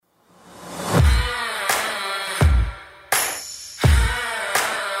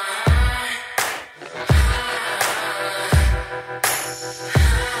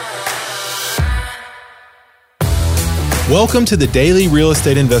Welcome to the Daily Real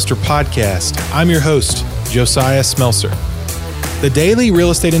Estate Investor Podcast. I'm your host, Josiah Smelser. The Daily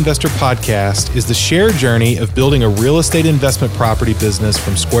Real Estate Investor Podcast is the shared journey of building a real estate investment property business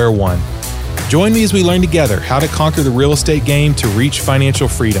from square one. Join me as we learn together how to conquer the real estate game to reach financial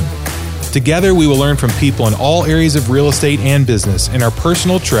freedom. Together, we will learn from people in all areas of real estate and business in our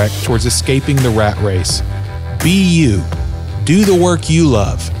personal trek towards escaping the rat race. Be you. Do the work you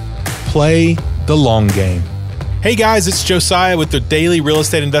love. Play the long game. Hey guys, it's Josiah with the Daily Real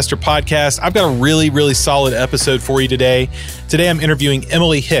Estate Investor Podcast. I've got a really solid episode for you today. Today I'm interviewing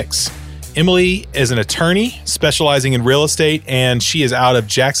Emily Hicks. Emily is an attorney specializing in real estate, and she is out of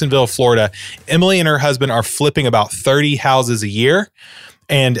Jacksonville, Florida. Emily and her husband are flipping about 30 houses a year.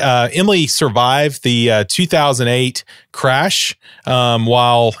 And Emily survived the 2008 crash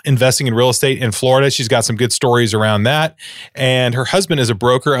while investing in real estate in Florida. She's got some good stories around that. And her husband is a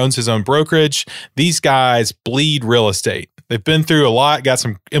broker, owns his own brokerage. These guys bleed real estate. They've been through a lot.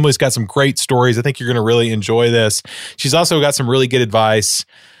 Emily's got some great stories. I think you're going to really enjoy this. She's also got some really good advice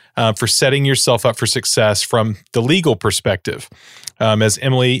for setting yourself up for success from the legal perspective, as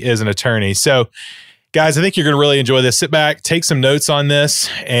Emily is an attorney. So, guys, I think you're going to really enjoy this. Sit back, take some notes on this.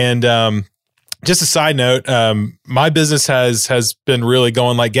 And just a side note, my business has been really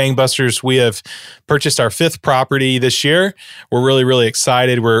going like gangbusters. We have purchased our 5th property this year. We're really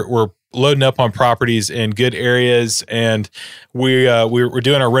excited. We're loading up on properties in good areas, and we're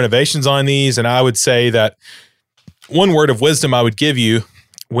doing our renovations on these. And I would say that one word of wisdom I would give you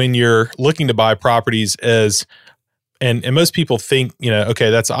when you're looking to buy properties is, and most people think, okay,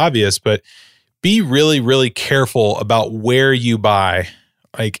 that's obvious, but be really careful about where you buy.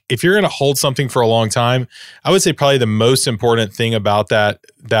 Like, if you're going to hold something for a long time, I would say probably the most important thing about that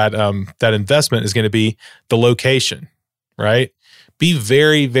investment is going to be the location, right? Be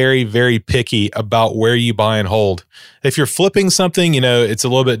very picky about where you buy and hold. If you're flipping something, it's a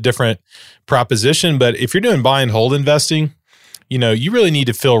little bit different proposition, but if you're doing buy and hold investing, you really need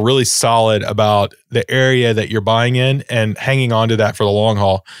to feel really solid about the area that you're buying in and hanging on to that for the long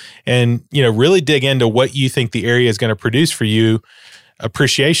haul. And, really dig into what you think the area is going to produce for you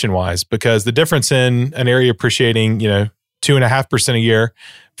appreciation-wise, because the difference in an area appreciating, 2.5% a year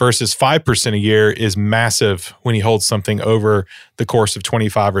versus 5% a year is massive when you hold something over the course of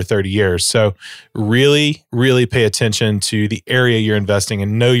 25 or 30 years. So really pay attention to the area you're investing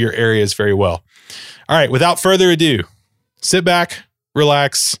and know your areas very well. All right, without further ado, sit back,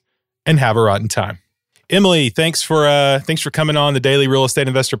 relax, and have a rotten time. Emily, thanks for coming on the Daily Real Estate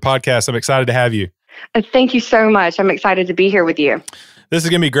Investor Podcast. I'm excited to have you. Thank you so much. I'm excited to be here with you. This is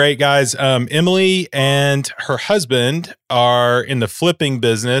going to be great, guys. Emily and her husband are in the flipping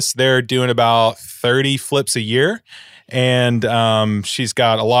business. They're doing about 30 flips a year, and she's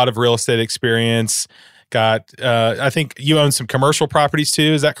got a lot of real estate experience. I think you own some commercial properties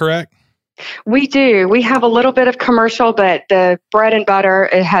too. Is that correct? We do. We have a little bit of commercial, but the bread and butter,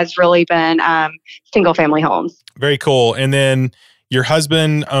 it has really been single family homes. Very cool. And then your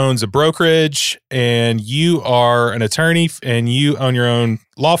husband owns a brokerage, and you are an attorney, and you own your own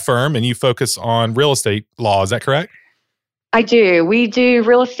law firm, and you focus on real estate law. Is that correct? I do. We do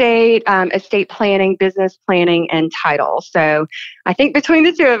real estate, estate planning, business planning, and title. So I think between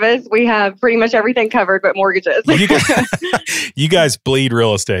the two of us, we have pretty much everything covered but mortgages. You guys bleed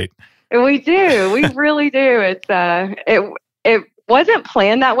real estate. We do. We really do. It wasn't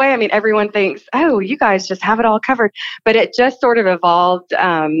planned that way. I mean, everyone thinks, oh, you guys just have it all covered, but it just sort of evolved,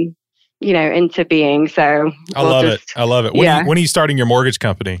 into being. So I love it. When are you starting your mortgage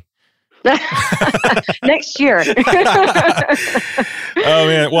company? Next year. Oh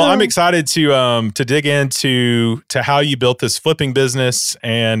man. Well, I'm excited to dig into how you built this flipping business.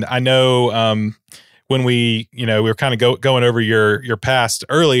 And I know, when we were kind of going over your past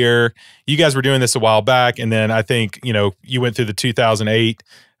earlier, you guys were doing this a while back. And then I think, you went through the 2008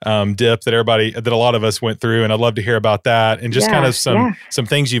 dip that a lot of us went through. And I'd love to hear about that and just kind of some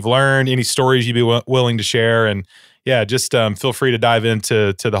things you've learned, any stories you'd be willing to share. And just feel free to dive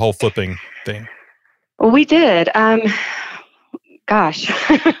into the whole flipping thing. We did. Gosh,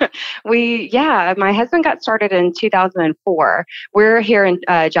 my husband got started in 2004. We're here in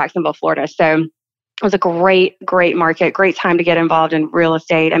Jacksonville, Florida. So it was a great market, great time to get involved in real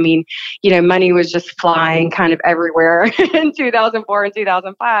estate. I mean, money was just flying kind of everywhere in 2004 and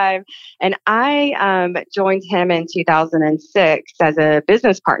 2005. And I joined him in 2006 as a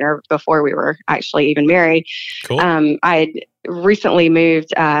business partner before we were actually even married. Cool. I had recently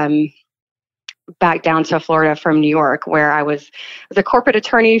moved back down to Florida from New York, where I was a corporate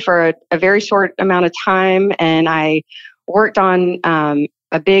attorney for a very short amount of time. And I worked on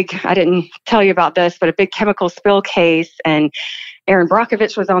a big, I didn't tell you about this, but a big chemical spill case, and Aaron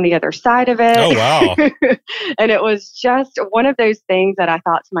Brockovich was on the other side of it. Oh, wow. And it was just one of those things that I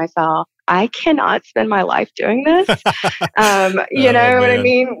thought to myself, I cannot spend my life doing this. You know what I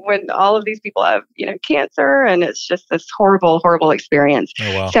mean? When all of these people have, cancer, and it's just this horrible, horrible experience.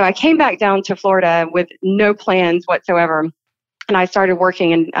 Oh, wow. So I came back down to Florida with no plans whatsoever. And I started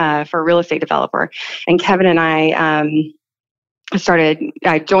working for a real estate developer. And Kevin and I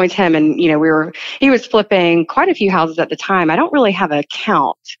joined him, and he was flipping quite a few houses at the time. I don't really have a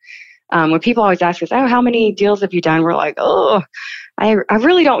count. When people always ask us, "Oh, how many deals have you done?" We're like, "Oh, I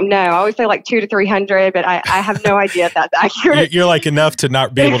really don't know." I always say like 200 to 300, but I have no idea if that's accurate. You're like enough to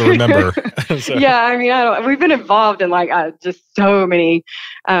not be able to remember. So. Yeah, I mean, we've been involved in like just so many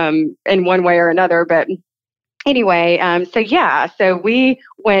in one way or another, but. Anyway, so we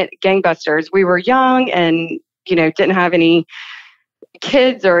went gangbusters. We were young and, didn't have any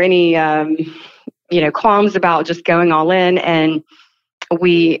kids or any, qualms about just going all in. And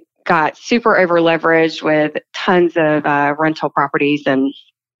we got super over leveraged with tons of rental properties and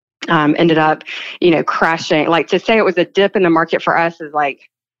ended up, crashing. Like, to say it was a dip in the market for us is like,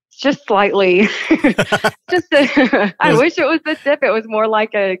 just slightly, I wish it was the dip. It was more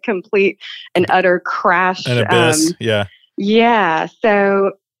like a complete and utter crash. An abyss, yeah. Yeah.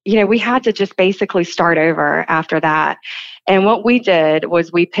 So, we had to just basically start over after that. And what we did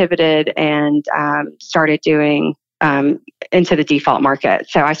was we pivoted and started doing into the default market.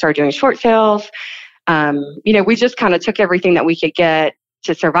 So I started doing short sales. We just kind of took everything that we could get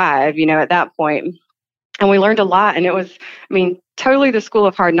to survive, at that point. And we learned a lot. And it was, totally the school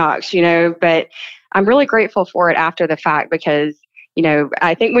of hard knocks, but I'm really grateful for it after the fact because,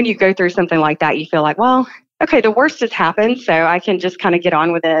 I think when you go through something like that, you feel like, well, okay, the worst has happened. So I can just kind of get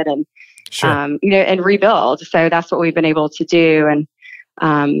on with it and, sure. And rebuild. So that's what we've been able to do. And,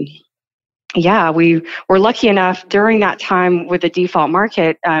 we were lucky enough during that time with the default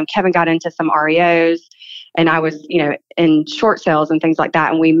market, Kevin got into some REOs and I was, in short sales and things like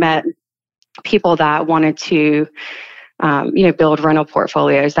that. And we met people that wanted to, build rental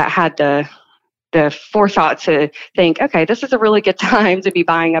portfolios that had the forethought to think, okay, this is a really good time to be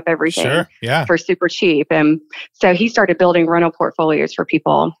buying up everything for super cheap. And so he started building rental portfolios for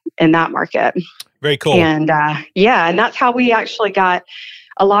people in that market. Very cool. And and that's how we actually got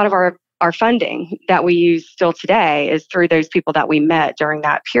a lot of our funding that we use still today is through those people that we met during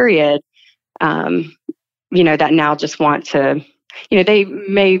that period, that now just want to, they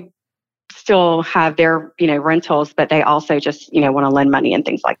may still have their, rentals, but they also just, want to lend money and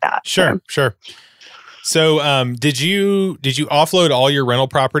things like that. Sure. So, did you offload all your rental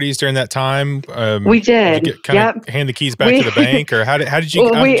properties during that time? We did. Did you hand the keys back to the bank, or how did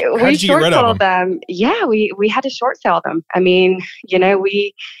you get rid of them? Yeah, we had to short sell them.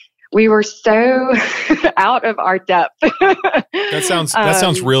 We were so out of our depth. That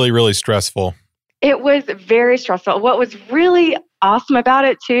sounds really, really stressful. It was very stressful. What was really awesome about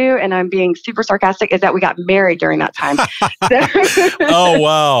it too, and I'm being super sarcastic, is that we got married during that time. Oh,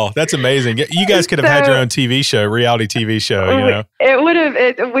 wow. That's amazing. You guys could have had your own TV show, reality TV show, It would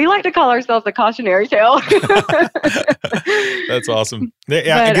have, we like to call ourselves a cautionary tale. That's awesome.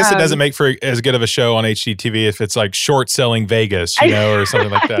 Yeah, I guess it doesn't make for as good of a show on HGTV if it's like short selling Vegas, or something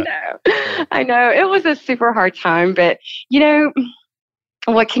like that. I know. It was a super hard time, but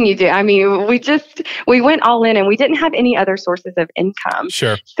what can you do? We went all in and we didn't have any other sources of income.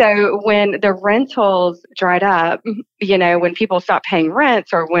 Sure. So when the rentals dried up, when people stopped paying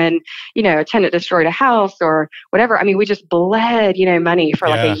rents or when, a tenant destroyed a house or whatever, we just bled, money for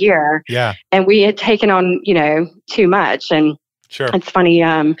like a year. Yeah. And we had taken on, too much. And sure. It's funny.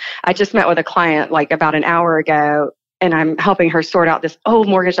 I just met with a client like about an hour ago and I'm helping her sort out this old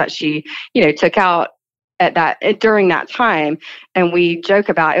mortgage that she, took out during that time. And we joke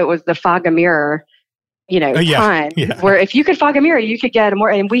about it was the fog a mirror, time where if you could fog a mirror, you could get more.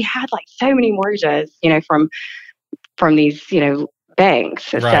 And we had like so many mortgages, from these,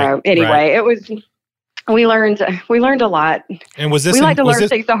 banks. Right, so anyway, it was, we learned a lot. And was this, we like to learn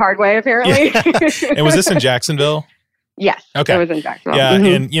things the hard way, apparently. Yeah. And was this in Jacksonville? Yes. Okay. It was in Jacksonville. Yeah.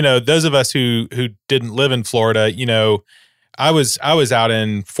 Mm-hmm. And, those of us who didn't live in Florida, I was out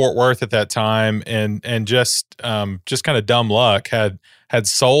in Fort Worth at that time and just kind of dumb luck had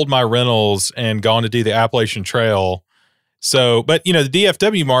sold my rentals and gone to do the Appalachian Trail. So, but the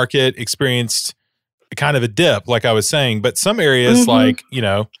DFW market experienced kind of a dip, like I was saying, but some areas like,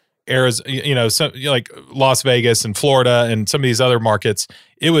 Arizona, some, like Las Vegas and Florida and some of these other markets,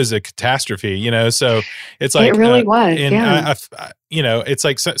 it was a catastrophe, so it's like, it really was. And yeah. it's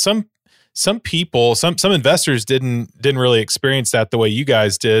like some some people, some investors didn't really experience that the way you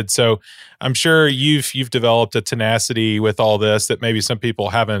guys did. So I'm sure you've developed a tenacity with all this that maybe some people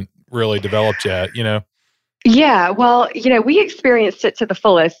haven't really developed yet, you know? Yeah, well, we experienced it to the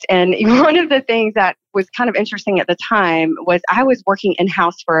fullest. And one of the things that was kind of interesting at the time was I was working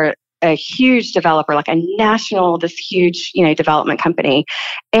in-house for a huge developer, like a national, this huge, development company.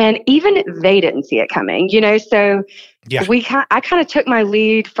 And even they didn't see it coming, so Yeah. I kind of took my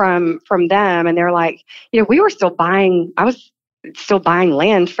lead from them, and they're like, I was still buying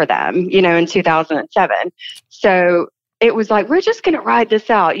land for them, in 2007. So it was like, we're just going to ride this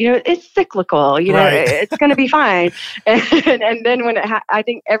out. It's cyclical, Right. it's going to be fine. And then when I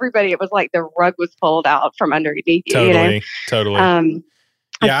think everybody, it was like the rug was pulled out from underneath you, Totally.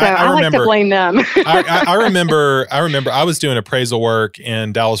 Yeah, so I like to blame them. I remember I was doing appraisal work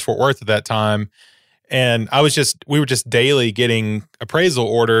in Dallas, Fort Worth at that time. And we were just daily getting appraisal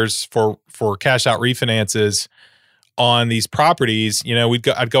orders for cash out refinances on these properties.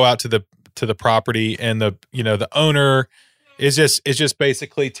 I'd go out to the property, and the owner is just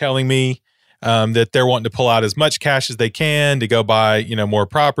basically telling me that they're wanting to pull out as much cash as they can to go buy, more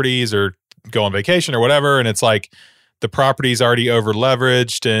properties or go on vacation or whatever. And it's like the property's already over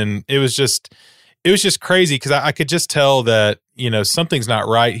leveraged, and it was just crazy because I could just tell that, something's not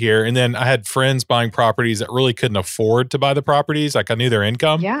right here. And then I had friends buying properties that really couldn't afford to buy the properties. Like I knew their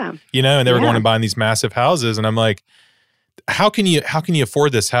income, and they were going and buying these massive houses. And I'm like, how can you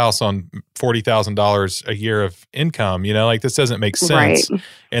afford this house on $40,000 a year of income? Like this doesn't make sense. Right.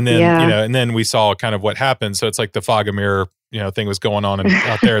 And then, and then we saw kind of what happened. So it's like the fog and mirror, thing was going on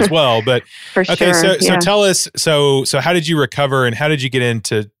out there as well. But For okay, sure, so tell us, so how did you recover, and how did you get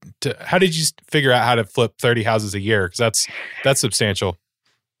into how did you figure out how to flip 30 houses a year? Because that's substantial.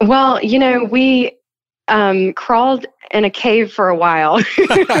 Well, we crawled in a cave for a while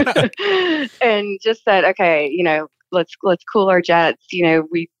and just said, okay, let's cool our jets.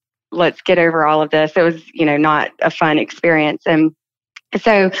 Let's get over all of this. It was, not a fun experience. And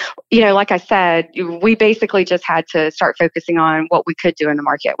so, like I said, we basically just had to start focusing on what we could do in the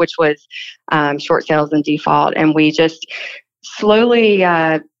market, which was short sales and default. And we just slowly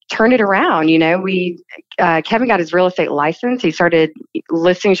turned it around. Kevin got his real estate license. He started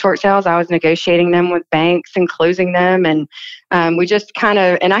listing short sales. I was negotiating them with banks and closing them. And we just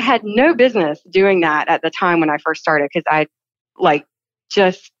and I had no business doing that at the time when I first started, because I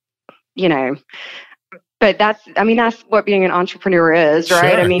but that's what being an entrepreneur is,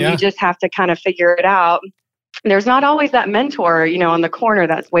 right? Sure, You just have to kind of figure it out. There's not always that mentor, on the corner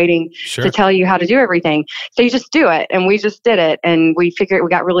that's waiting to tell you how to do everything. So you just do it. And we just did it. And we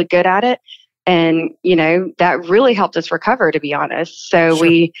got really good at it. And, that really helped us recover, to be honest. So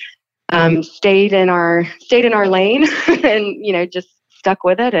we stayed in our lane and, just stuck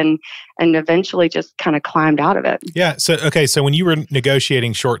with it and eventually just kind of climbed out of it. Yeah. So, okay. So when you were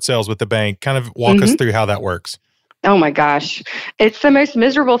negotiating short sales with the bank, kind of walk us through how that works. Oh my gosh. It's the most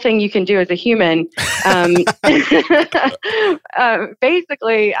miserable thing you can do as a human.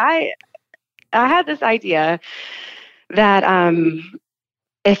 Basically, I had this idea that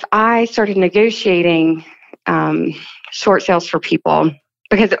if I started negotiating short sales for people,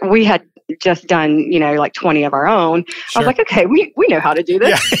 because we had just done, like 20 of our own. Sure. I was like, okay, we know how to do this.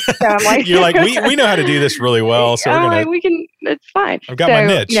 Yeah. So I'm like, you're like, we know how to do this really well. So it's fine. I've got my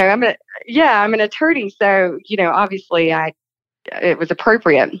niche. I'm an attorney. So, obviously it was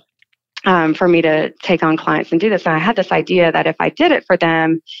appropriate for me to take on clients and do this. And I had this idea that if I did it for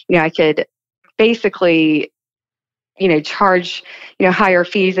them, I could basically charge, higher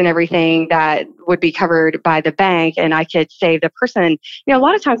fees and everything that would be covered by the bank. And I could save the person, a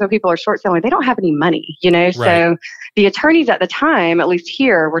lot of times when people are short selling, they don't have any money, Right. So the attorneys at the time, at least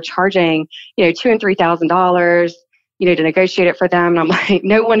here, were charging, $2,000 and $3,000, to negotiate it for them. And I'm like,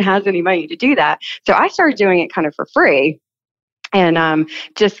 no one has any money to do that. So I started doing it kind of for free and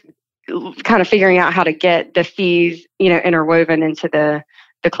just kind of figuring out how to get the fees, interwoven into the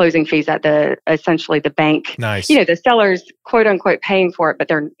closing fees that essentially the bank, nice. The seller's quote unquote paying for it, but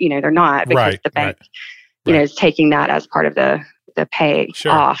they're not, because the bank, is taking that as part of the pay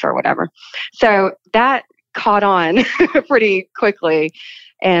off or whatever. So that caught on pretty quickly,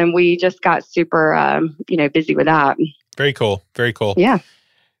 and we just got super, busy with that. Very cool. Very cool. Yeah.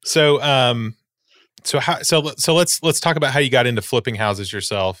 So, so let's talk about how you got into flipping houses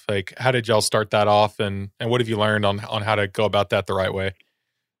yourself. Like, how did y'all start that off, and what have you learned on how to go about that the right way?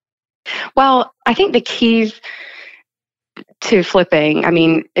 Well, I think the keys to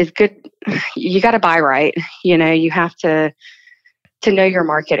flipping, is good. You got to buy right. You have to know your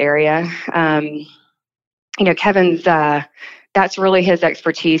market area. Kevin's, that's really his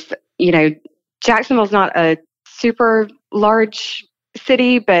expertise, Jacksonville's not a super large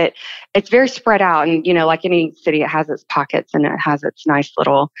city, but it's very spread out. And, like any city, it has its pockets and it has its nice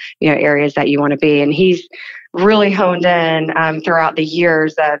little, areas that you want to be. And he's really honed in throughout the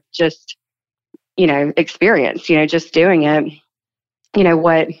years of just, experience, just doing it.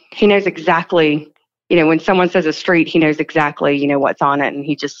 What he knows exactly, when someone says a street, he knows exactly, what's on it. And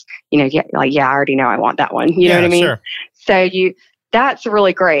he just, I already know I want that one. You know what I mean? Sure. So that's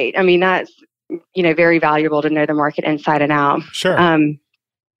really great. I mean, that's, very valuable to know the market inside and out. Sure.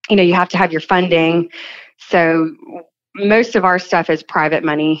 You have to have your funding. So most of our stuff is private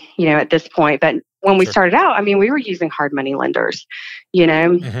money, at this point. But when we started out, I mean, we were using hard money lenders,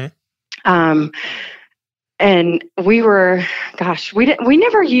 and we were, we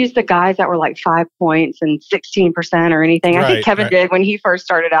never used the guys that were like 5 points and 16% or anything. I think Kevin did when he first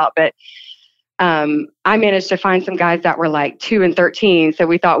started out, but I managed to find some guys that were like 2 and 13. So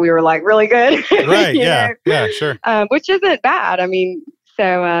we thought we were like really good. Right. Yeah. Sure. Which isn't bad. I mean,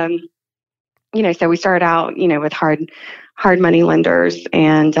 so we started out, with hard money lenders,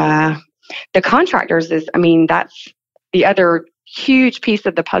 and the contractors that's the other huge piece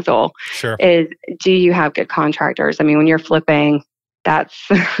of the puzzle. Sure. Is, do you have good contractors? I mean, when you're flipping, that's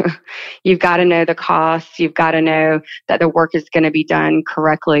you've got to know the costs. You've got to know that the work is going to be done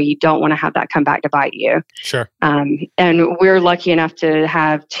correctly. You don't want to have that come back to bite you. Sure. And we're lucky enough to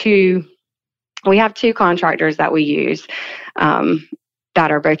have two contractors that we use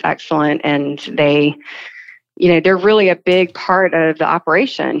that are both excellent, and they, they're really a big part of the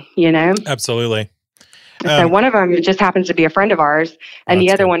operation, Absolutely. So one of them just happens to be a friend of ours, and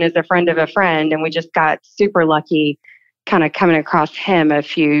the other one is a friend of a friend, and we just got super lucky kind of coming across him a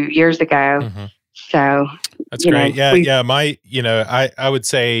few years ago. Mm-hmm. So that's great. I would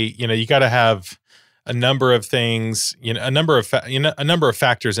say, you got to have a number of things, a number of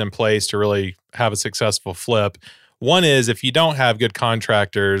factors in place to really have a successful flip. One is, if you don't have good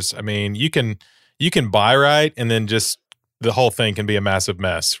contractors, I mean, you can buy right, and then just the whole thing can be a massive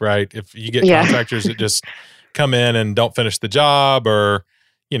mess, right? If you get contractors that just come in and don't finish the job, or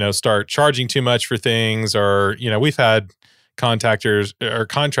start charging too much for things, or we've had contractors,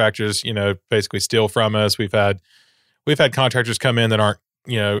 basically steal from us. We've had contractors come in that aren't,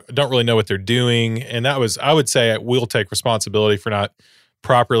 don't really know what they're doing, and I would say we'll take responsibility for not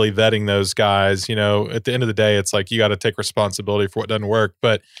properly vetting those guys. At the end of the day, it's like you got to take responsibility for what doesn't work,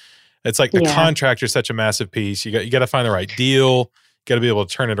 but it's like the contractor is such a massive piece. You got to find the right deal. You got to be able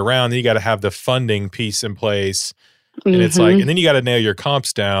to turn it around. Then you got to have the funding piece in place. And it's like, and then you got to nail your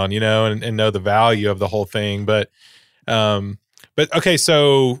comps down, and know the value of the whole thing. But okay,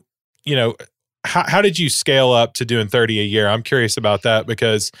 so, how did you scale up to doing 30 a year? I'm curious about that,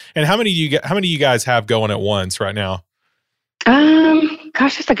 and how many do you guys have going at once right now?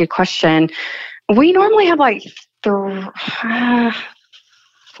 That's a good question. We normally have like 4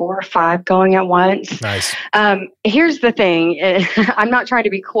 or 5 going at once. Nice. Here's the thing. I'm not trying to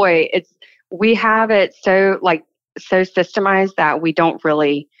be coy. We have it so systemized that we don't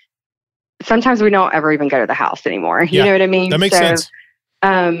really, sometimes we don't ever even go to the house anymore. You know what I mean? That makes sense.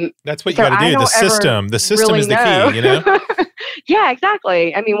 That's what you got to do. The system really is the key, Yeah,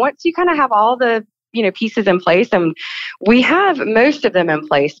 exactly. I mean, once you kind of have all the, pieces in place, and we have most of them in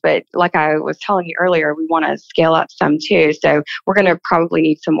place, but like I was telling you earlier, we want to scale up some too. So we're going to probably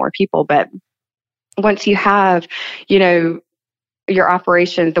need some more people. But once you have, your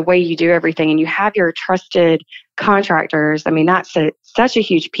operations, the way you do everything, and you have your trusted contractors, I mean, that's such a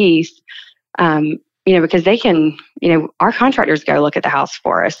huge piece, because they can, our contractors go look at the house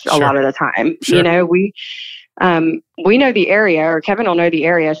for us a lot of the time. Sure. We know the area, or Kevin will know the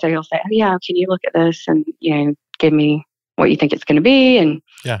area. So he'll say, oh yeah, can you look at this and, give me what you think it's going to be. And,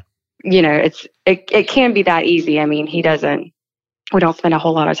 it can be that easy. I mean, we don't spend a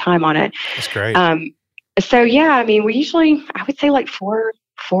whole lot of time on it. That's great. So yeah, I mean, we usually, I would say like 4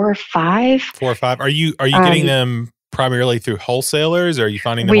 or 5. 4 or 5. Are you getting them primarily through wholesalers, or are you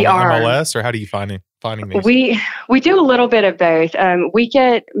finding them on MLS, or how do you finding these? We do a little bit of both. We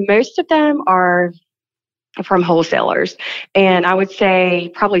get, most of them are from wholesalers, and I would say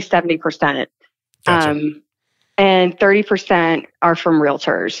probably 70%. Gotcha. And 30% are from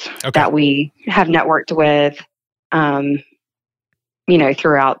realtors that we have networked with,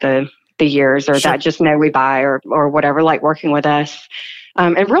 throughout the years, or that just know we buy or whatever, like working with us.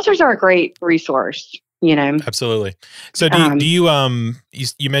 And realtors are a great resource, Absolutely. So do you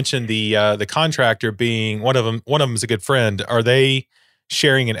you mentioned the contractor being one of them is a good friend. Are they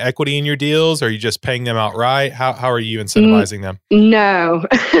sharing an equity in your deals, or are you just paying them outright? How are you incentivizing them? No.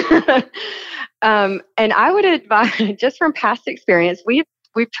 And I would advise, just from past experience, we've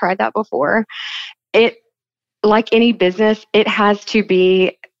we've tried that before. It, like any business, it has to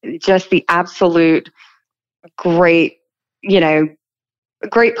be just the absolute great,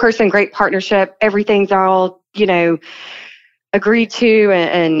 great person, great partnership. Everything's all, agreed to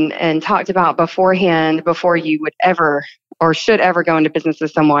and talked about beforehand before you would ever or should ever go into business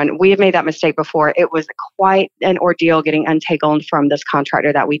with someone. We have made that mistake before. It was quite an ordeal getting untangled from this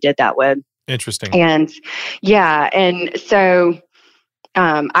contractor that we did that with. Interesting. And yeah. And so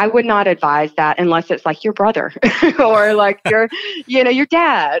I would not advise that unless it's like your brother or like your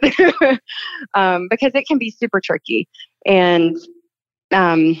dad, because it can be super tricky. And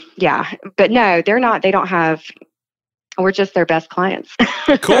but no, they're not. They don't have. We're just their best clients.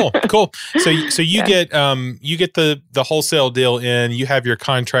 Cool. So you get the wholesale deal in. You have your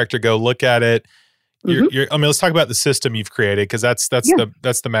contractor go look at it. Let's talk about the system you've created, because that's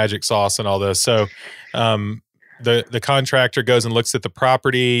the magic sauce and all this. So, the contractor goes and looks at the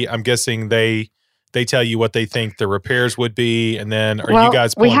property. I'm guessing they tell you what they think the repairs would be, and then are you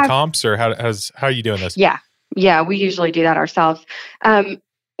guys pulling comps, or how are you doing this? Yeah, we usually do that ourselves.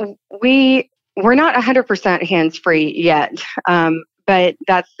 We're not 100% hands-free yet, but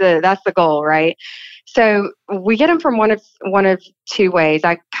that's the goal, right? So we get them from one of two ways.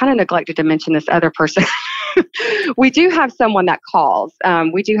 I kind of neglected to mention this other person. We do have someone that calls.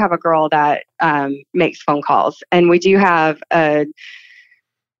 We do have a girl that makes phone calls, and we do have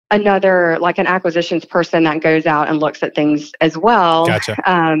another, like an acquisitions person that goes out and looks at things as well.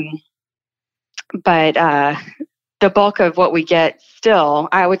 Gotcha. But the bulk of what we get still,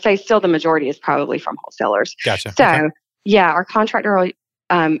 I would say the majority is probably from wholesalers. Gotcha. So okay. Yeah, our contractor will,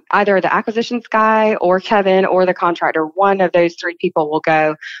 either the acquisitions guy or Kevin or the contractor, one of those three people will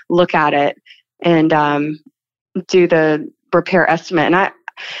go look at it and do the repair estimate. And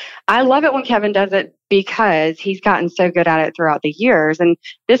I love it when Kevin does it, because he's gotten so good at it throughout the years. And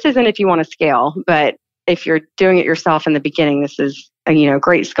this isn't if you want to scale, but if you're doing it yourself in the beginning, this is a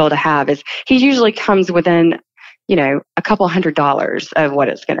great skill to have. Is he usually comes within a couple $100 of what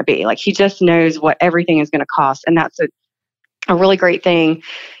it's going to be. Like, he just knows what everything is going to cost. And that's a really great thing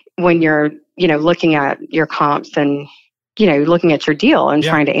when you're, looking at your comps and, looking at your deal and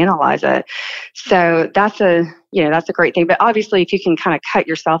trying to analyze it. So that's a great thing. But obviously, if you can kind of cut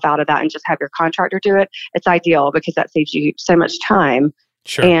yourself out of that and just have your contractor do it, it's ideal, because that saves you so much time.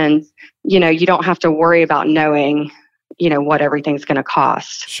 Sure. And, you don't have to worry about knowing, what everything's going to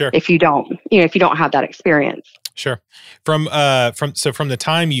cost. Sure. If you don't have that experience. Sure. From the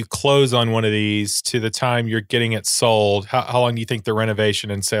time you close on one of these to the time you're getting it sold, how long do you think the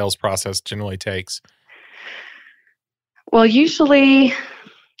renovation and sales process generally takes? Well, usually,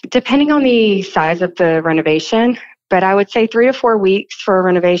 depending on the size of the renovation, but I would say 3 to 4 weeks for a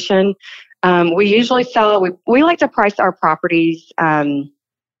renovation. We usually sell. We like to price our properties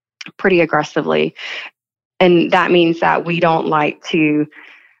pretty aggressively, and that means that we don't like to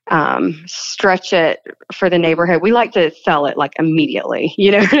stretch it for the neighborhood. We like to sell it like immediately.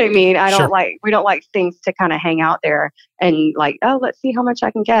 You know what I mean? We don't like things to kind of hang out there and like, oh, let's see how much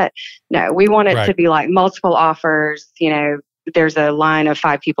I can get. No, we want it to be like multiple offers. There's a line of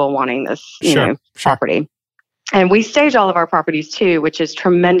 5 people wanting this, property. And we stage all of our properties too, which is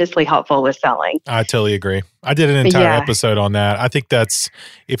tremendously helpful with selling. I totally agree. I did an entire episode on that. I think that's,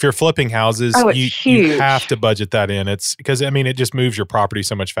 if you're flipping houses, you have to budget that in. It's because, it just moves your property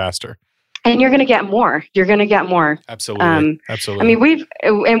so much faster. And you're going to get more. Absolutely. Absolutely.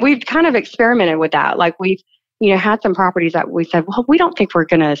 We've kind of experimented with that. Like, we've, had some properties that we said, well, we don't think we're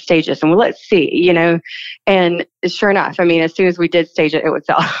going to stage this, and let's see, and sure enough, as soon as we did stage it, it would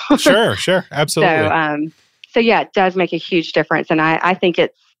sell. Sure. Absolutely. So yeah, it does make a huge difference. And I think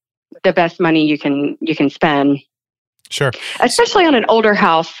it's the best money you can spend. Sure. Especially on an older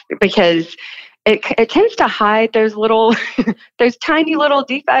house, because it tends to hide those little, those tiny little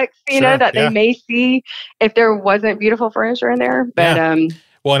defects, that they may see if there wasn't beautiful furniture in there. But,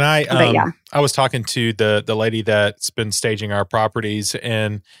 well, and I was talking to the lady that's been staging our properties,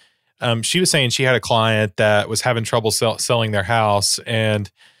 and she was saying she had a client that was having trouble selling their house, and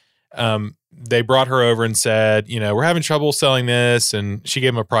they brought her over and said, we're having trouble selling this. And she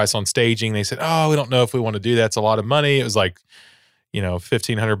gave them a price on staging. They said, oh, we don't know if we want to do that. It's a lot of money. It was like,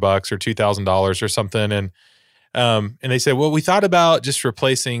 $1,500 or $2,000 or something. And they said, well, we thought about just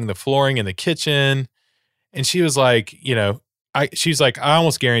replacing the flooring in the kitchen. And she was like, I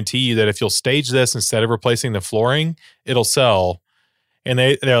almost guarantee you that if you'll stage this instead of replacing the flooring, it'll sell. And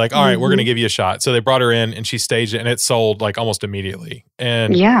they're like, all right, we're going to give you a shot. So they brought her in and she staged it, and it sold like almost immediately.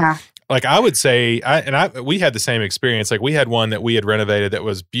 And like, I would say, we had the same experience. Like, we had one that we had renovated that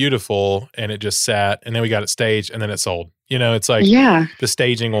was beautiful, and it just sat, and then we got it staged, and then it sold, It's like Yeah. the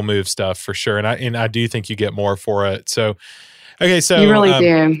staging will move stuff for sure. And I do think you get more for it. So, okay. So You really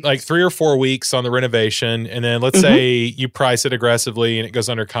do. like 3 or 4 weeks on the renovation. And then let's say you price it aggressively and it goes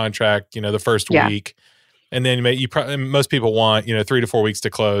under contract, the first week. And then most people want, 3 to 4 weeks to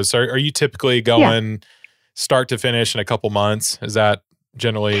close. So are you typically going start to finish in a couple months? Is that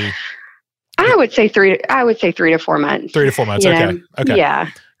generally? I would say 3 to 4 months. 3 to 4 months. Okay. Okay. Yeah.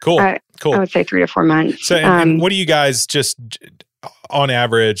 Cool. Cool. I would say 3 to 4 months. So, and what do you guys just on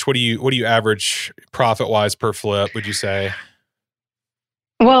average? What do you average profit wise per flip? Would you say?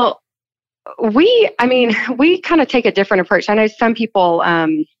 Well, we kind of take a different approach. I know some people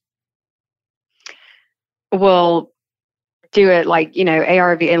will do it like,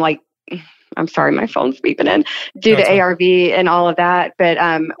 ARV and like, I'm sorry, my phone's beeping in, do the ARV and all of that.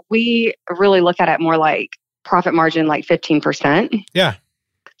 But we really look at it more like profit margin, like 15%. Yeah.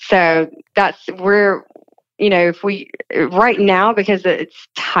 So if we right now, because it's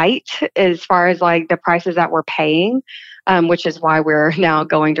tight as far as like the prices that we're paying, which is why we're now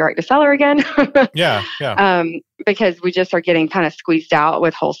going direct to seller again. Yeah. Because we just are getting kind of squeezed out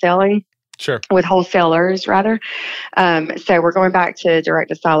with wholesaling. Sure. With wholesalers rather. So we're going back to direct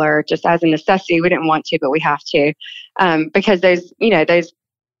to seller just as a necessity. We didn't want to, but we have to, because those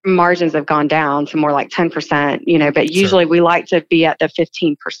margins have gone down to more like 10%, but usually we like to be at the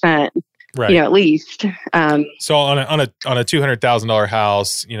 15%, right. At least. So on a $200,000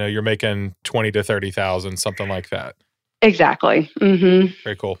 house, you're making 20 to 30,000, something like that. Exactly. Mm-hmm.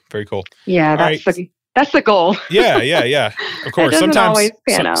 Very cool. Very cool. Yeah. That's the goal. Yeah. Of course. Sometimes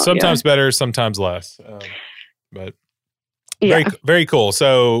better, sometimes less. But very cool.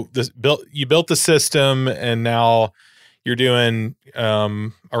 So you built the system and now you're doing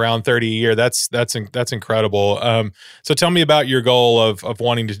around 30 a year. That's incredible. So tell me about your goal of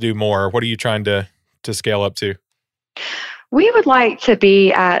wanting to do more. What are you trying to scale up to? We would like to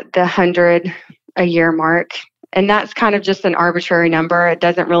be at the 100 a year mark. And that's kind of just an arbitrary number. It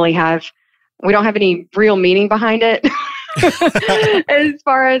doesn't really we don't have any real meaning behind it as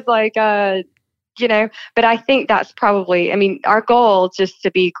far as like, but I think that's probably, our goal, just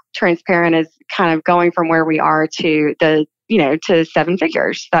to be transparent, is kind of going from where we are to to 7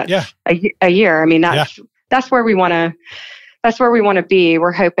 figures. That's a year. That's where we want to be.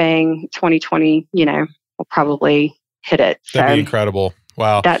 We're hoping 2020, we'll probably hit it. That'd be incredible.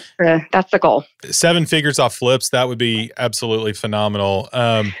 Wow. That's the goal. 7 figures off flips. That would be absolutely phenomenal.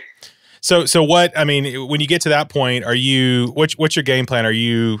 So what, when you get to that point, what's your game plan? Are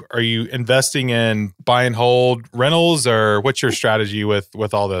you investing in buy and hold rentals, or what's your strategy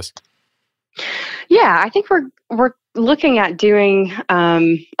with all this? Yeah, I think we're looking at doing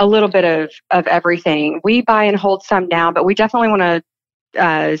a little bit of everything. We buy and hold some now, but we definitely want to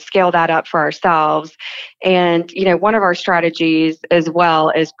scale that up for ourselves. And, one of our strategies as well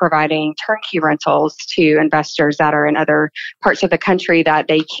is providing turnkey rentals to investors that are in other parts of the country that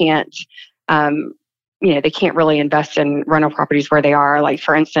they can't, they can't really invest in rental properties where they are. Like,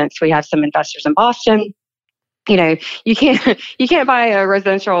 for instance, we have some investors in Boston. You can't buy a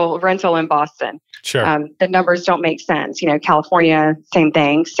residential rental in Boston. Sure. The numbers don't make sense. California, same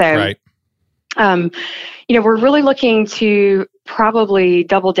thing. So, right. We're really looking to probably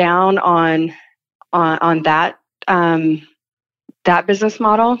double down on that that business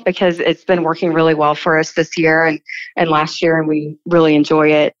model, because it's been working really well for us this year and last year, and we really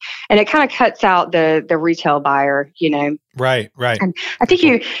enjoy it. And it kind of cuts out the retail buyer, Right. And I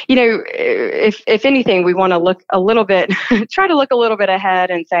think if anything, we want to look a little bit, try to look a little bit ahead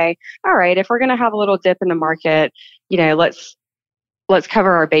and say, all right, if we're going to have a little dip in the market, let's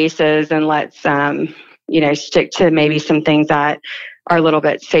cover our bases and let's stick to maybe some things that are a little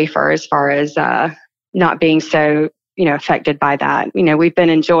bit safer as far as not being so affected by that. We've been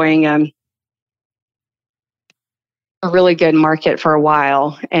enjoying a really good market for a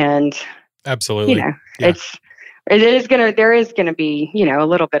while, and absolutely, there is gonna be a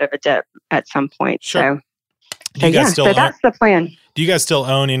little bit of a dip at some point. Sure. So that's the plan. Do you guys still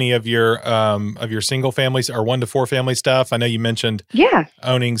own any of your single families or 1 to 4 family stuff? I know you mentioned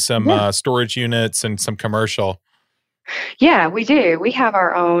owning some storage units and some commercial. Yeah, we do. We have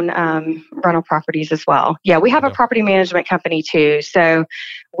our own rental properties as well. Yeah, we have a property management company too. So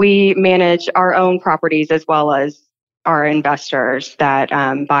we manage our own properties as well as our investors that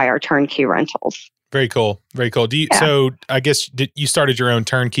buy our turnkey rentals. Very cool. Very cool. So I guess you started your own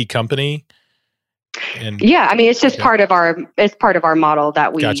turnkey company? It's just part of our model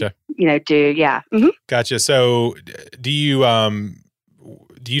that we gotcha. Do. Yeah. Mm-hmm. Gotcha. So do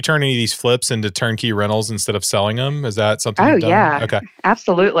do you turn any of these flips into turnkey rentals instead of selling them? Is that something Oh, you've done? yeah. Okay.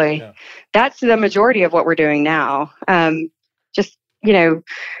 Absolutely. Yeah. That's the majority of what we're doing now. Just,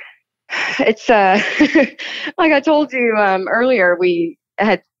 it's like I told you earlier, we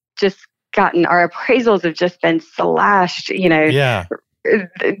had just gotten our appraisals have just been slashed, Yeah.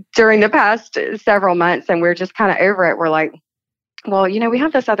 during the past several months, and we're just kind of over it. We're like, well, we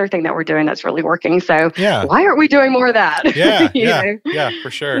have this other thing that we're doing that's really working. So Yeah. why aren't we doing more of that? Yeah. You Yeah. know? Yeah, for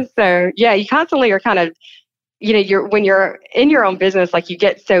sure. So yeah, you constantly are kind of, when you're in your own business, like you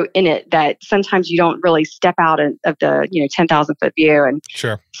get so in it that sometimes you don't really step out of the, 10,000 foot view. And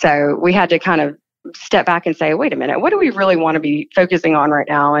Sure. so we had to kind of step back and say, wait a minute, what do we really want to be focusing on right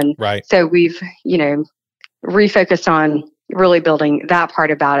now? And Right. so we've, refocused on really building that part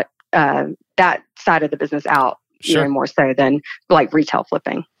about it, that side of the business out. Sure. More so than like retail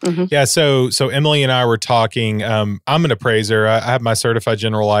flipping. Mm-hmm. Yeah. So Emily and I were talking. I'm an appraiser. I have my certified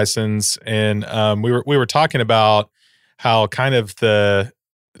general license, and we were talking about how kind of the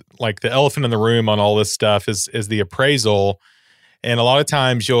elephant in the room on all this stuff is the appraisal. And a lot of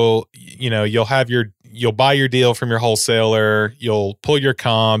times you'll buy your deal from your wholesaler, you'll pull your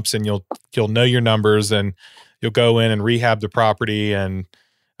comps, and you'll know your numbers, and you'll go in and rehab the property and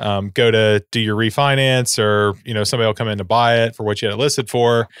go to do your refinance, or somebody will come in to buy it for what you had it listed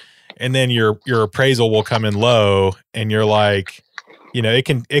for, and then your appraisal will come in low, and you're like,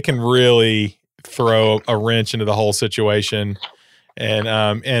 it can really throw a wrench into the whole situation. And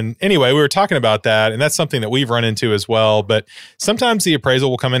anyway, we were talking about that, and that's something that we've run into as well. But sometimes the appraisal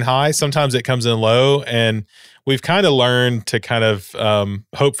will come in high, sometimes it comes in low, and we've kind of learned to kind of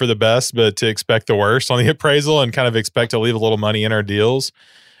hope for the best, but to expect the worst on the appraisal, and kind of expect to leave a little money in our deals.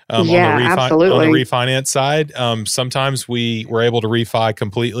 Absolutely. On the refinance side, sometimes we were able to refi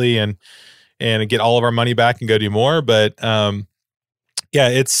completely and get all of our money back and go do more. But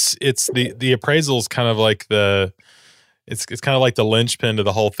it's the appraisal is kind of like it's kind of like the linchpin to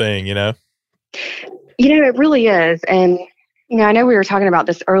the whole thing, it really is. And I know we were talking about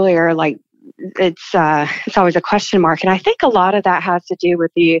this earlier. Like it's always a question mark, and I think a lot of that has to do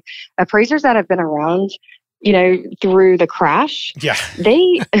with the appraisers that have been around through the crash. Yeah.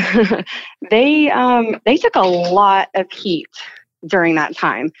 They took a lot of heat during that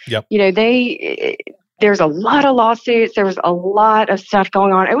time. Yep. There's a lot of lawsuits. There was a lot of stuff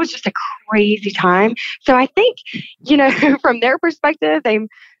going on. It was just a crazy time. So I think, from their perspective, they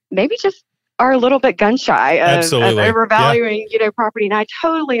maybe just are a little bit gun shy of overvaluing, property. And I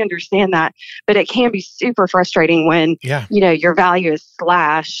totally understand that, but it can be super frustrating when, your value is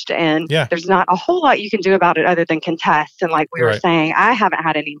slashed and there's not a whole lot you can do about it other than contest. And like we were saying, I haven't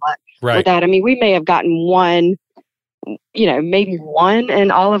had any luck with that. I mean, we may have gotten one, maybe one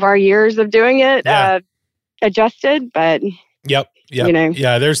in all of our years of doing it, adjusted, but yeah,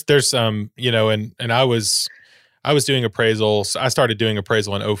 there's and I was doing appraisals. I started doing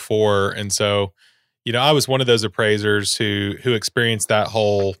appraisal in 2004. And so, I was one of those appraisers who experienced that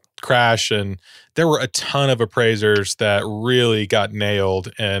whole crash. And there were a ton of appraisers that really got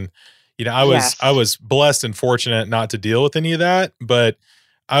nailed. And, I was blessed and fortunate not to deal with any of that. But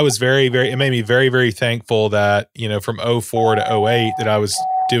I was it made me very, very thankful that, from 2004 to 2008 that I was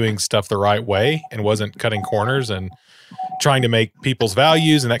doing stuff the right way and wasn't cutting corners and trying to make people's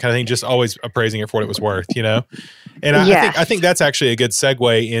values and that kind of thing, just always appraising it for what it was worth, And I think that's actually a good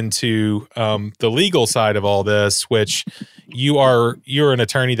segue into the legal side of all this, which you're an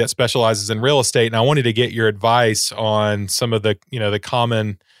attorney that specializes in real estate, and I wanted to get your advice on some of the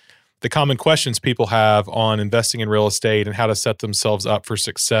the common questions people have on investing in real estate and how to set themselves up for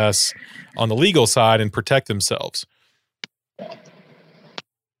success on the legal side and protect themselves.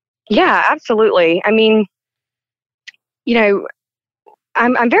 Yeah, absolutely. I mean,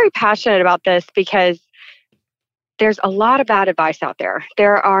 I'm very passionate about this because there's a lot of bad advice out there.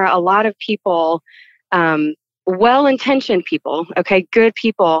 There are a lot of people, well-intentioned people, good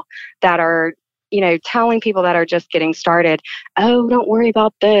people that are, telling people that are just getting started, oh, don't worry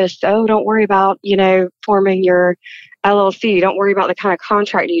about this. Oh, don't worry about, forming your LLC. Don't worry about the kind of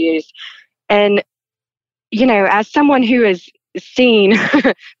contract you use. And, as someone who has seen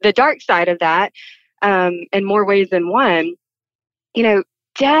the dark side of that in more ways than one,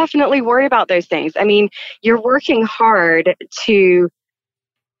 definitely worry about those things. I mean, you're working hard to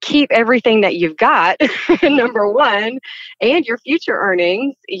keep everything that you've got, number one, and your future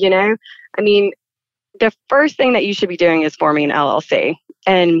earnings, I mean, the first thing that you should be doing is forming an LLC.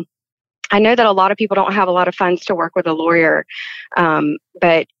 And I know that a lot of people don't have a lot of funds to work with a lawyer,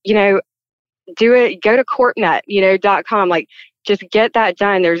 but, do it, go to courtnet, .com, just get that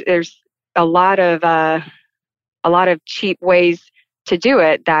done. There's a lot of cheap ways to do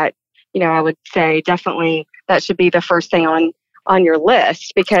it, that, I would say definitely that should be the first thing on your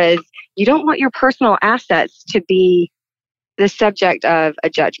list, because you don't want your personal assets to be the subject of a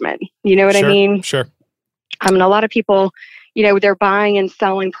judgment. You know what I mean? Sure. I mean, a lot of people, they're buying and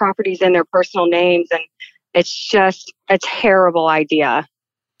selling properties in their personal names, and it's just a terrible idea.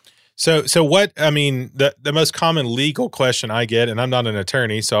 So what, I mean, the most common legal question I get, and I'm not an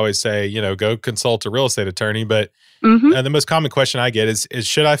attorney, so I always say, go consult a real estate attorney. But the most common question I get is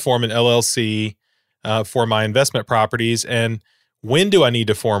should I form an LLC for my investment properties? And when do I need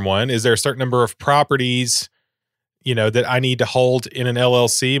to form one? Is there a certain number of properties, that I need to hold in an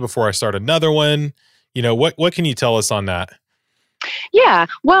LLC before I start another one? What can you tell us on that? Yeah,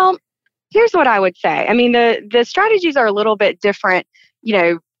 well, here's what I would say. I mean, the strategies are a little bit different,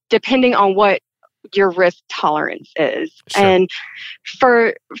 depending on what your risk tolerance is. Sure. And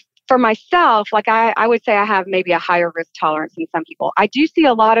for myself, like I would say I have maybe a higher risk tolerance than some people. I do see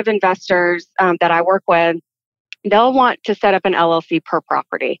a lot of investors that I work with, they'll want to set up an LLC per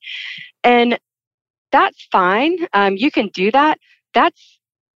property. And that's fine. You can do that. That's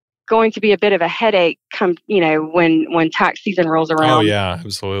going to be a bit of a headache when tax season rolls around. Oh yeah,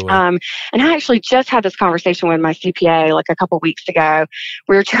 absolutely. And I actually just had this conversation with my CPA like a couple weeks ago.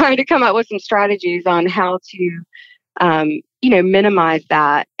 We were trying to come up with some strategies on how to minimize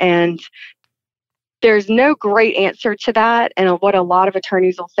that. And there's no great answer to that. And what a lot of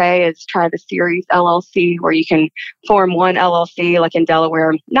attorneys will say is try the series LLC, where you can form one LLC, like in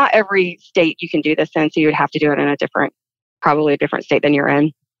Delaware. Not every state you can do this in, so you would have to do it in probably a different state than you're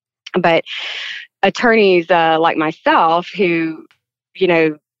in. But attorneys like myself who,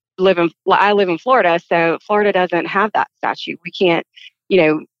 I live in Florida, so Florida doesn't have that statute. We can't,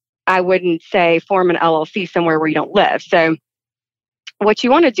 I wouldn't say form an LLC somewhere where you don't live. So what you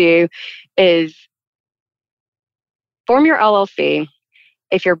want to do is form your LLC.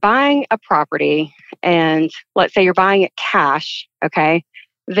 If you're buying a property, and let's say you're buying it cash, okay,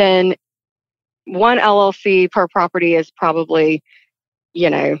 then one LLC per property is probably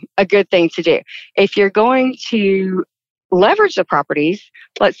a good thing to do. If you're going to leverage the properties,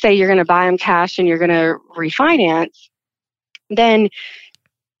 let's say you're going to buy them cash and you're going to refinance, then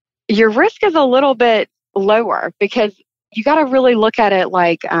your risk is a little bit lower, because you got to really look at it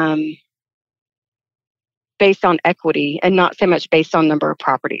like based on equity and not so much based on number of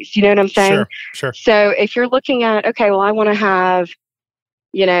properties. You know what I'm saying? Sure. So if you're looking at, okay, well, I want to have,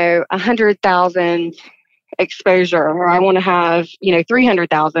 100,000 exposure, or I want to have,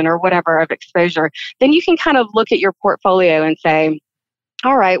 300,000 or whatever of exposure, then you can kind of look at your portfolio and say,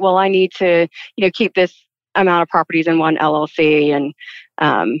 all right, well, I need to, keep this amount of properties in one LLC and,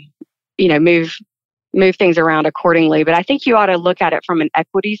 move things around accordingly. But I think you ought to look at it from an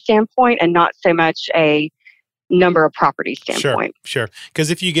equity standpoint and not so much a number of property standpoint. Sure. Because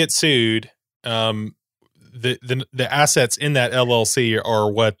if you get sued, the assets in that LLC are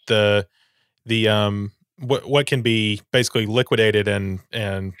what what can be basically liquidated and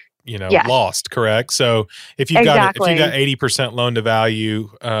Yes. lost, correct? So if you've got 80% loan to value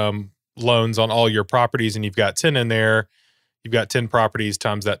loans on all your properties, and you've got 10 in there, you've got 10 properties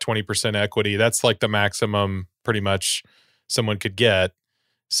times that 20% equity. That's like the maximum pretty much someone could get.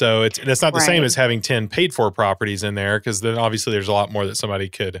 So it's not the same as having 10 paid for properties in there, because then obviously there's a lot more that somebody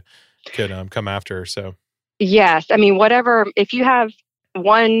could come after. So yes, I mean, whatever, if you have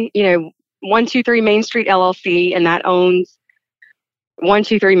one, 123 Main Street LLC, and that owns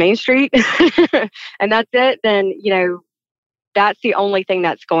 123 Main Street, and that's it, then, that's the only thing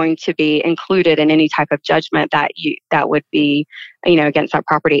that's going to be included in any type of judgment that would be, against that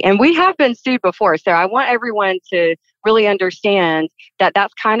property. And we have been sued before. So I want everyone to really understand that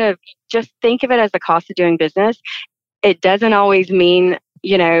that's kind of, just think of it as the cost of doing business. It doesn't always mean,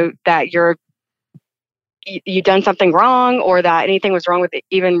 that you've done something wrong, or that anything was wrong with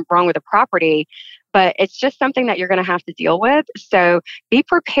the property, but it's just something that you're going to have to deal with. So be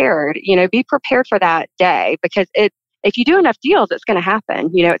prepared, be prepared for that day, because if you do enough deals, it's going to happen.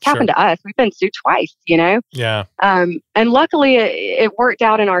 It's happened to us. We've been sued twice, Yeah. And luckily it worked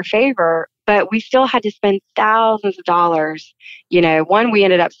out in our favor, but we still had to spend thousands of dollars. One, we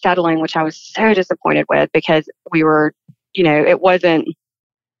ended up settling, which I was so disappointed with, because we were, it was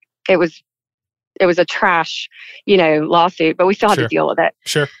a trash, lawsuit, but we still had to deal with it.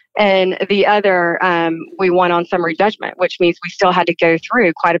 Sure. And the other, we won on summary judgment, which means we still had to go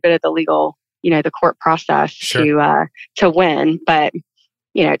through quite a bit of the legal, the court process to win. But,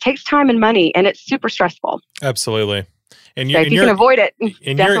 it takes time and money, and it's super stressful. Absolutely. And so if you can avoid it,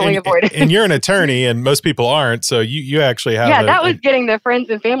 definitely avoid it. And you're an attorney, and most people aren't. So you actually have. Yeah, that was getting the friends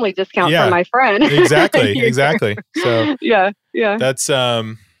and family discount from my friend. Exactly. So yeah. That's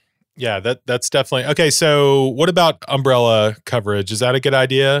that's definitely okay. So what about umbrella coverage? Is that a good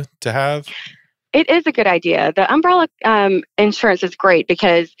idea to have? It is a good idea. The umbrella insurance is great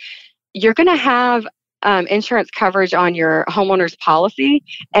because you're going to have insurance coverage on your homeowner's policy,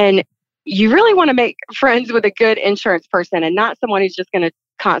 and you really want to make friends with a good insurance person and not someone who's just going to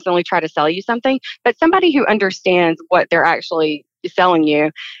constantly try to sell you something, but somebody who understands what they're actually selling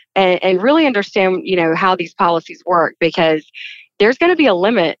you and really understand, how these policies work, because there's going to be a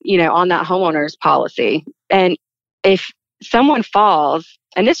limit, on that homeowner's policy. And if someone falls,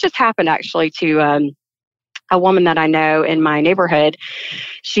 and this just happened actually to a woman that I know in my neighborhood,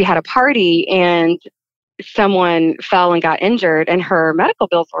 she had a party and someone fell and got injured, and her medical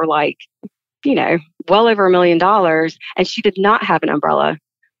bills were like, well over $1 million, and she did not have an umbrella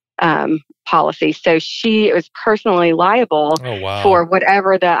policy. So she was personally liable for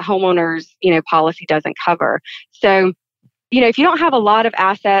whatever the homeowner's, policy doesn't cover. So, if you don't have a lot of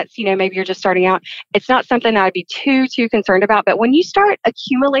assets, maybe you're just starting out, it's not something that I'd be too concerned about. But when you start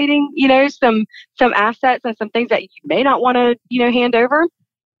accumulating, some assets and some things that you may not want to, hand over,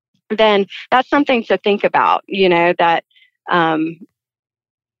 then that's something to think about, that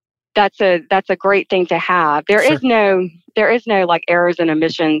that's a great thing to have. There is no like errors and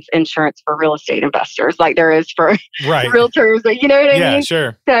omissions insurance for real estate investors like there is for realtors. You know what I mean? Yeah,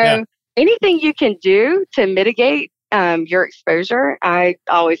 sure. So anything you can do to mitigate your exposure, I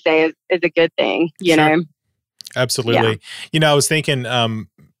always say is a good thing. You know? Absolutely. I was thinking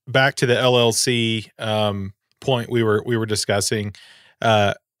back to the LLC point we were discussing.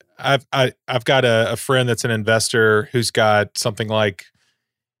 I've got a friend that's an investor who's got something like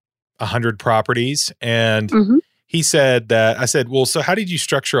 100 properties. And he said that, I said, well, so how did you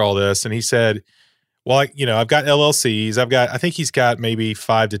structure all this? And he said, well, I've got LLCs. I think he's got maybe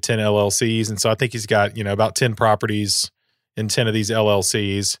 5 to 10 LLCs. And so I think he's got, about 10 properties in 10 of these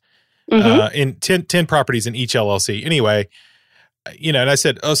LLCs, in 10 properties in each LLC. Anyway, and I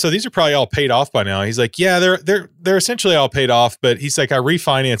said, oh, so these are probably all paid off by now. He's like, yeah, they're essentially all paid off. But he's like, I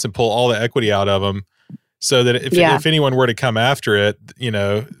refinance and pull all the equity out of them, so that if anyone were to come after it,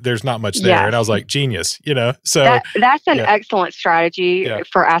 there's not much there. Yes. And I was like, genius, so that's an excellent strategy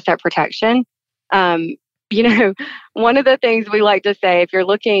for asset protection. One of the things we like to say,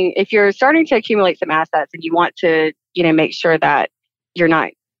 if you're starting to accumulate some assets and you want to, make sure that you're not,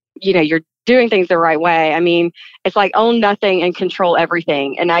 you're doing things the right way. I mean, it's like own nothing and control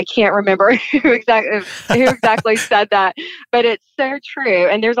everything. And I can't remember who exactly said that, but it's so true.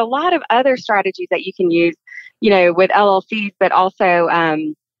 And there's a lot of other strategies that you can use, with LLCs, but also,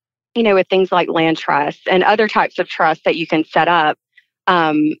 with things like land trusts and other types of trusts that you can set up,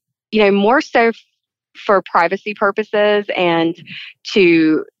 more so for privacy purposes and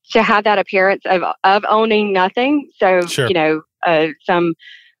to have that appearance of owning nothing. So, some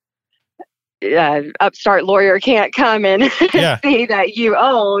upstart lawyer can't come and see that you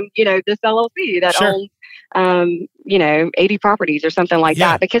own, this LLC that owns, 80 properties or something like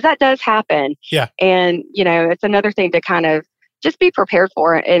that, because that does happen. Yeah. And, it's another thing to kind of just be prepared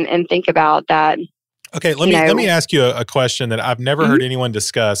for and think about that. Okay. Let me ask you a question that I've never heard anyone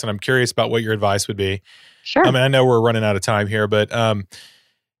discuss, and I'm curious about what your advice would be. Sure. I mean, I know we're running out of time here, but,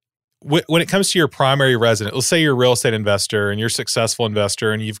 when it comes to your primary resident, let's say you're a real estate investor and you're a successful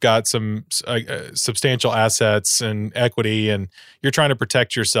investor and you've got some substantial assets and equity and you're trying to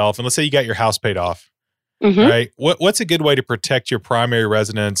protect yourself. And let's say you got your house paid off, right? What's a good way to protect your primary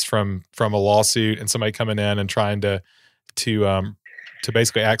residence from a lawsuit and somebody coming in and trying to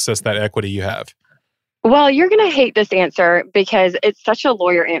basically access that equity you have? Well, you're going to hate this answer because it's such a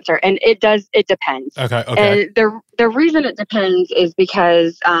lawyer answer, and it depends. Okay. And the reason it depends is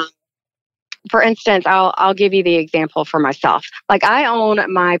because, for instance, I'll give you the example for myself. Like, I own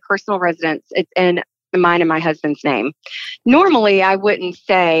my personal residence. It's in mine and my husband's name. Normally, I wouldn't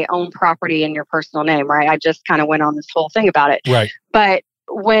say own property in your personal name, right? I just kind of went on this whole thing about it. Right. But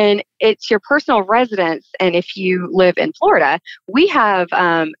when it's your personal residence, and if you live in Florida, we have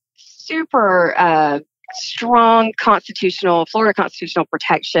super strong Florida constitutional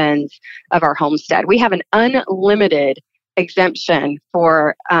protections of our homestead. We have an unlimited exemption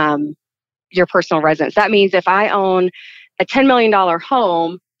for your personal residence. That means if I own a $10 million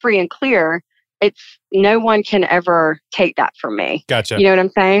home free and clear, no one can ever take that from me. Gotcha. You know what I'm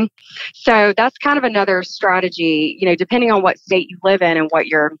saying? So that's kind of another strategy, depending on what state you live in and what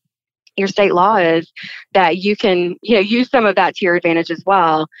your state law is, that you can, use some of that to your advantage as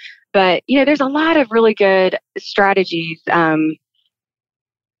well. But, there's a lot of really good strategies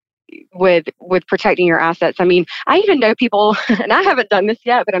with protecting your assets. I mean, I even know people, and I haven't done this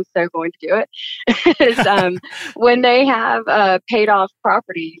yet, but I'm so going to do it, is when they have paid off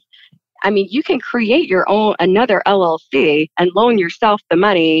properties. I mean, you can create your own, another LLC and loan yourself the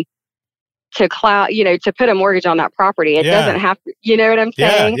money to to put a mortgage on that property. It doesn't have to, you know what I'm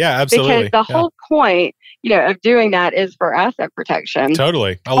saying? Yeah, absolutely. Because the whole point, of doing that is for asset protection.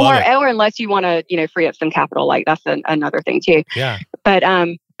 Totally. I love it. Or unless you want to, free up some capital, like that's another thing too. Yeah. But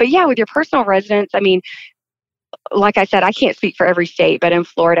yeah, with your personal residence, I mean, like I said, I can't speak for every state, but in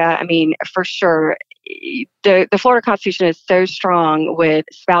Florida, I mean, for sure, the Florida Constitution is so strong with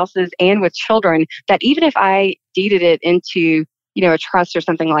spouses and with children that even if I deeded it into, a trust or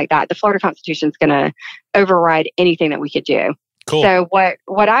something like that, the Florida Constitution is going to override anything that we could do. Cool. So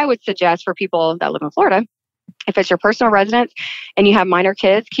what I would suggest for people that live in Florida, if it's your personal residence and you have minor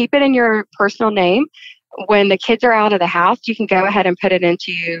kids, keep it in your personal name. When the kids are out of the house, you can go ahead and put it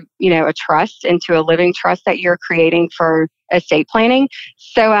into, a trust, into a living trust that you're creating for estate planning,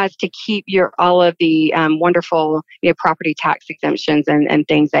 so as to keep all of the wonderful, property tax exemptions and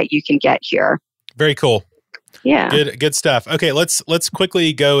things that you can get here. Very cool. Yeah. Good stuff. Okay, let's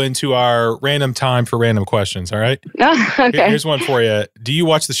quickly go into our random time for random questions. All right. Okay. Here's one for you. Do you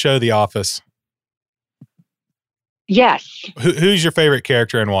watch the show The Office? Yes. Who's your favorite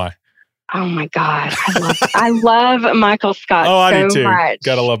character and why? Oh my God. I love Michael Scott so I do too. much.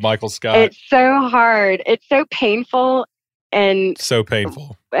 Gotta love Michael Scott. It's so hard. It's so painful and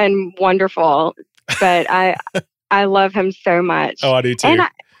wonderful. But I love him so much. Oh, I do too. And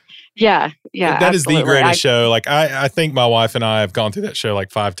yeah. That is the greatest show. Like I think my wife and I have gone through that show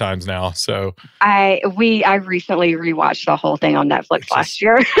like 5 times now. So I recently rewatched the whole thing on Netflix last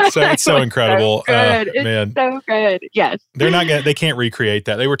year. So it's so incredible. So good. Man. It's so good. Yes. They can't recreate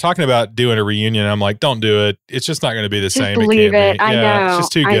that. They were talking about doing a reunion. I'm like, don't do it. It's just not going to be the same. Believe it. I know. It's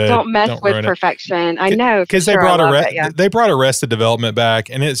just too good. Don't mess with perfection. I know. Because they brought Arrested Development back,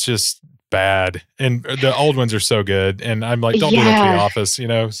 and it's just bad, and the old ones are so good, and I'm like, don't do that to The Office,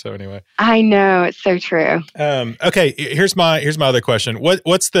 so anyway. I know, it's so true. Okay, here's my other question.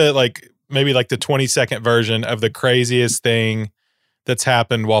 What's the maybe the 20-second version of the craziest thing that's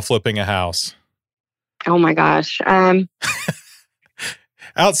happened while flipping a house? Oh my gosh.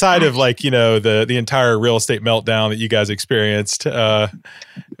 Outside of the entire real estate meltdown that you guys experienced,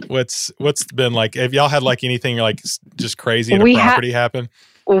 what's been like? Have y'all had anything just crazy in a property happen?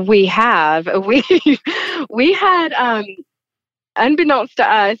 We have. We had, unbeknownst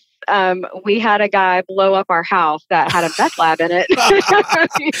to us, we had a guy blow up our house that had a meth lab in it.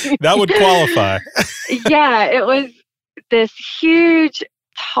 That would qualify. Yeah, it was this huge,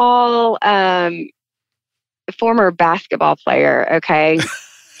 tall, former basketball player. Okay.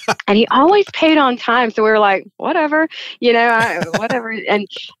 And he always paid on time. So we were like, whatever, whatever. And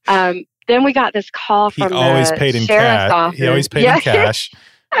then we got this call from the sheriff's office. He always paid in cash.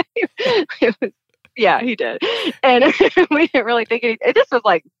 Yeah, he did. And we didn't really think anything. This was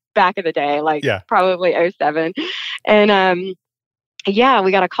back in the day, probably 2007. And yeah, we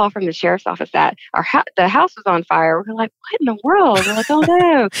got a call from the sheriff's office that the house was on fire. We're like, what in the world? We're like, oh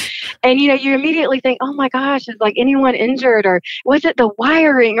no. And you immediately think, oh my gosh, is anyone injured, or was it the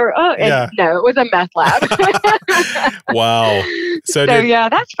wiring, or no, it was a meth lab. Wow. So yeah,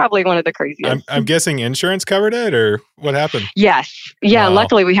 that's probably one of the craziest. I'm guessing insurance covered it, or what happened? Yes. Yeah. Wow.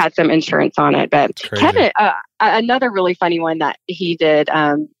 Luckily we had some insurance on it, but Kevin, another really funny one that he did,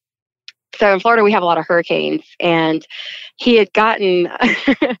 so in Florida, we have a lot of hurricanes, and he had gotten,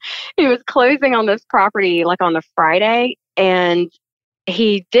 he was closing on this property on the Friday, and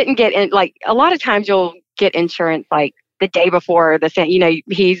he didn't get in. A lot of times you'll get insurance the day before he'll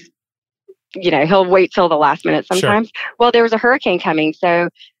wait till the last minute sometimes. Sure. Well, there was a hurricane coming. So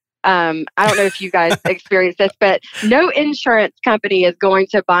I don't know if you guys experienced this, but no insurance company is going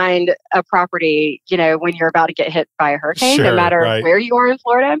to bind a property, when you're about to get hit by a hurricane, no matter where you are in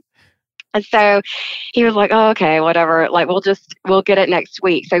Florida. And so he was like, oh, okay, whatever. We'll get it next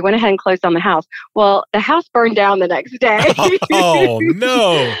week. So he went ahead and closed on the house. Well, the house burned down the next day. Oh,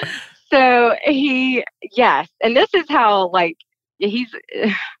 no. So yes. And this is how,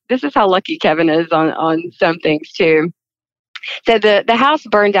 this is how lucky Kevin is on some things too. So the house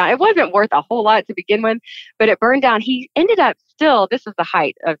burned down. It wasn't worth a whole lot to begin with, but it burned down. He ended up this is the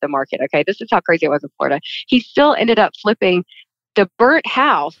height of the market. Okay. This is how crazy it was in Florida. He still ended up flipping the burnt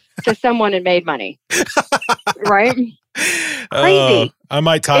house to someone and made money. Right? Crazy. I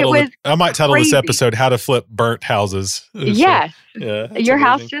might title this episode "How to Flip Burnt Houses." Yes. Yeah, your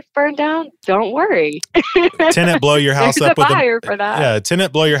house just burned down. Don't worry. Tenant blow your house up with buyer for that. Yeah,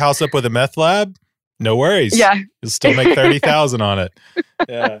 tenant blow your house up with a meth lab. No worries. Yeah, you'll still make 30,000 on it.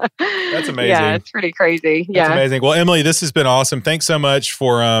 Yeah, that's amazing. Yeah, it's pretty crazy. Yeah, that's amazing. Well, Emily, this has been awesome. Thanks so much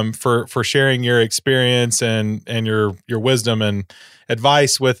for sharing your experience and your wisdom and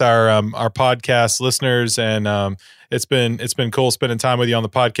advice with our podcast listeners. And it's been cool spending time with you on the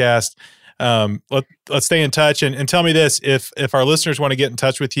podcast. Let's stay in touch and tell me this: if our listeners want to get in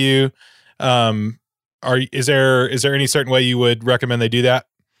touch with you, is there any certain way you would recommend they do that?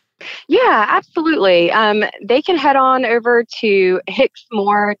 Yeah, absolutely. They can head on over to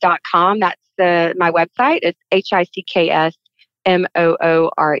hicksmore.com. That's my website. It's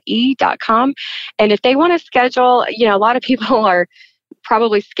HICKSMOORE.com. And if they want to schedule, a lot of people are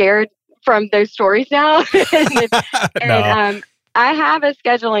probably scared from those stories now. No. I have a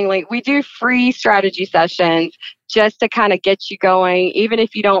scheduling link. We do free strategy sessions just to kind of get you going, even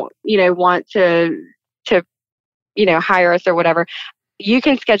if you don't, want to hire us or whatever. You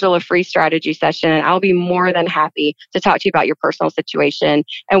can schedule a free strategy session, and I'll be more than happy to talk to you about your personal situation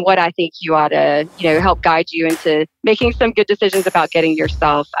and what I think you ought to, help guide you into making some good decisions about getting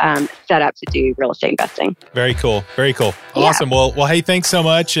yourself set up to do real estate investing. Very cool. Very cool. Awesome. Yeah. Well, hey, thanks so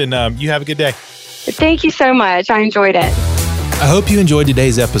much, and you have a good day. Thank you so much. I enjoyed it. I hope you enjoyed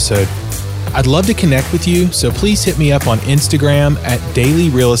today's episode. I'd love to connect with you, so please hit me up on Instagram at Daily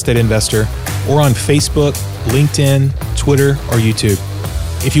Real Estate Investor or on Facebook, LinkedIn, Twitter, or YouTube.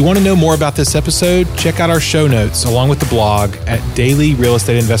 If you want to know more about this episode, check out our show notes along with the blog at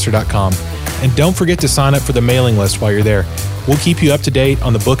dailyrealestateinvestor.com. And don't forget to sign up for the mailing list while you're there. We'll keep you up to date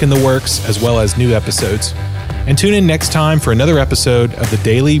on the book in the works as well as new episodes. And tune in next time for another episode of the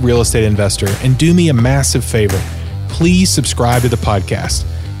Daily Real Estate Investor. And do me a massive favor. Please subscribe to the podcast.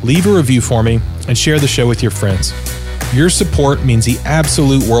 Leave a review for me and share the show with your friends. Your support means the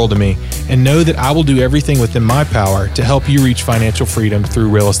absolute world to me, and know that I will do everything within my power to help you reach financial freedom through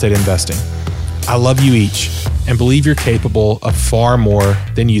real estate investing. I love you each and believe you're capable of far more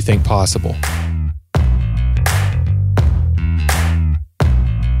than you think possible.